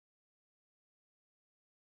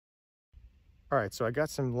All right, so I got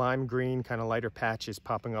some lime green, kind of lighter patches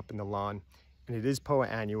popping up in the lawn, and it is Poa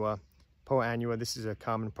annua. Poa annua, this is a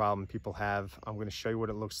common problem people have. I'm going to show you what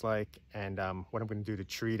it looks like and what I'm going to do to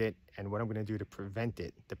treat it and what I'm going to do to prevent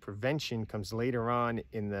it. The prevention comes later on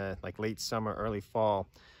in the late summer, early fall.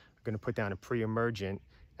 I'm going to put down a pre-emergent,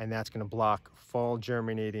 and that's going to block fall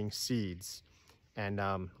germinating seeds. And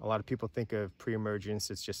a lot of people think of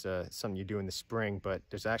pre-emergence as just something you do in the spring, but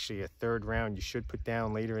there's actually a third round you should put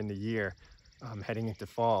down later in the year. Heading into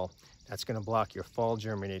fall, that's going to block your fall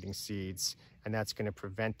germinating seeds, and that's going to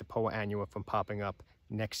prevent the Poa annua from popping up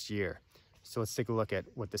next year. So let's take a look at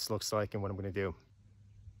what this looks like and what I'm going to do.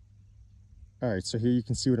 All right, so here you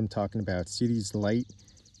can see what I'm talking about. See these light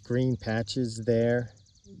green patches there,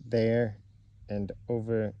 and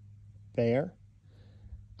over there?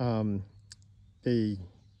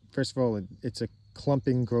 First of all, it's a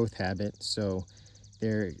clumping growth habit, so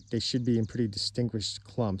they should be in pretty distinguished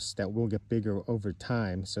clumps that will get bigger over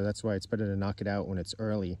time. So that's why it's better to knock it out when it's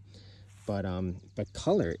early. But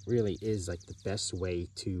color really is like the best way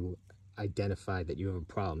to identify that you have a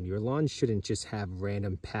problem. Your lawn shouldn't just have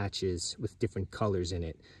random patches with different colors in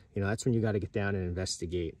it. You know, that's when you got to get down and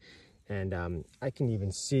investigate. And I can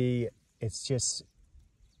even see it's just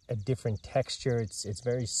a different texture. It's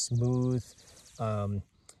very smooth.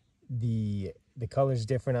 The color's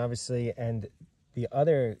different, obviously, and the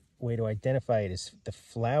other way to identify it is the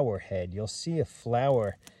flower head. You'll see a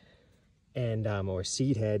flower and or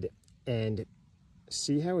seed head, and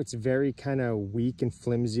see how it's very kind of weak and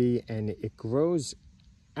flimsy, and it grows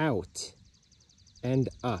out and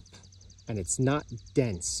up, and it's not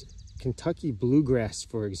dense. Kentucky bluegrass,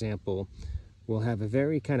 for example, will have a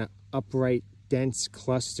very kind of upright, dense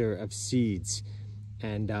cluster of seeds,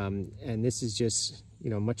 and this is just, you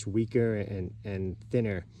know, much weaker and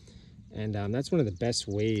thinner. And that's one of the best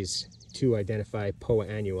ways to identify Poa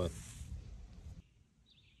annua.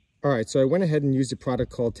 All right, so I went ahead and used a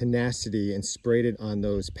product called Tenacity and sprayed it on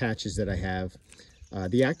those patches that I have.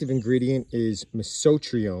 The active ingredient is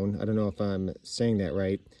mesotrione. I don't know if I'm saying that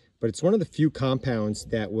right, but it's one of the few compounds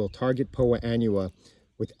that will target Poa annua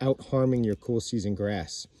without harming your cool season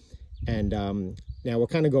grass. And now we're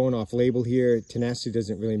kind of going off label here. Tenacity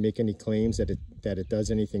doesn't really make any claims that it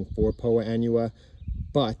does anything for Poa annua,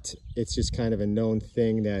 but it's just kind of a known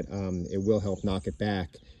thing that it will help knock it back.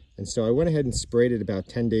 And so I went ahead and sprayed it about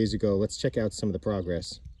 10 days ago. Let's check out some of the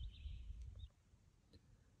progress.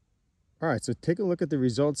 All right, so take a look at the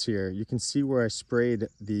results here. You can see where I sprayed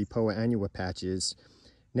the Poa annua patches.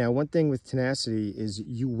 Now, one thing with Tenacity is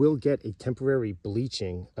you will get a temporary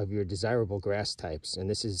bleaching of your desirable grass types. And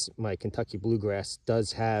this is my Kentucky bluegrass,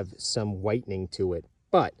 does have some whitening to it,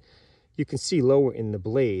 but you can see lower in the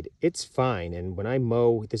blade, it's fine. And when I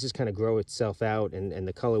mow, this is kind of grow itself out and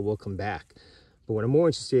the color will come back. But what I'm more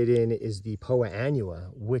interested in is the Poa annua,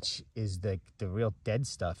 which is the real dead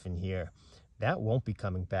stuff in here. That won't be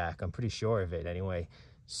coming back. I'm pretty sure of it anyway.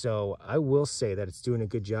 So I will say that it's doing a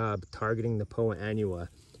good job targeting the Poa annua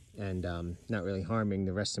and not really harming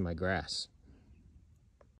the rest of my grass.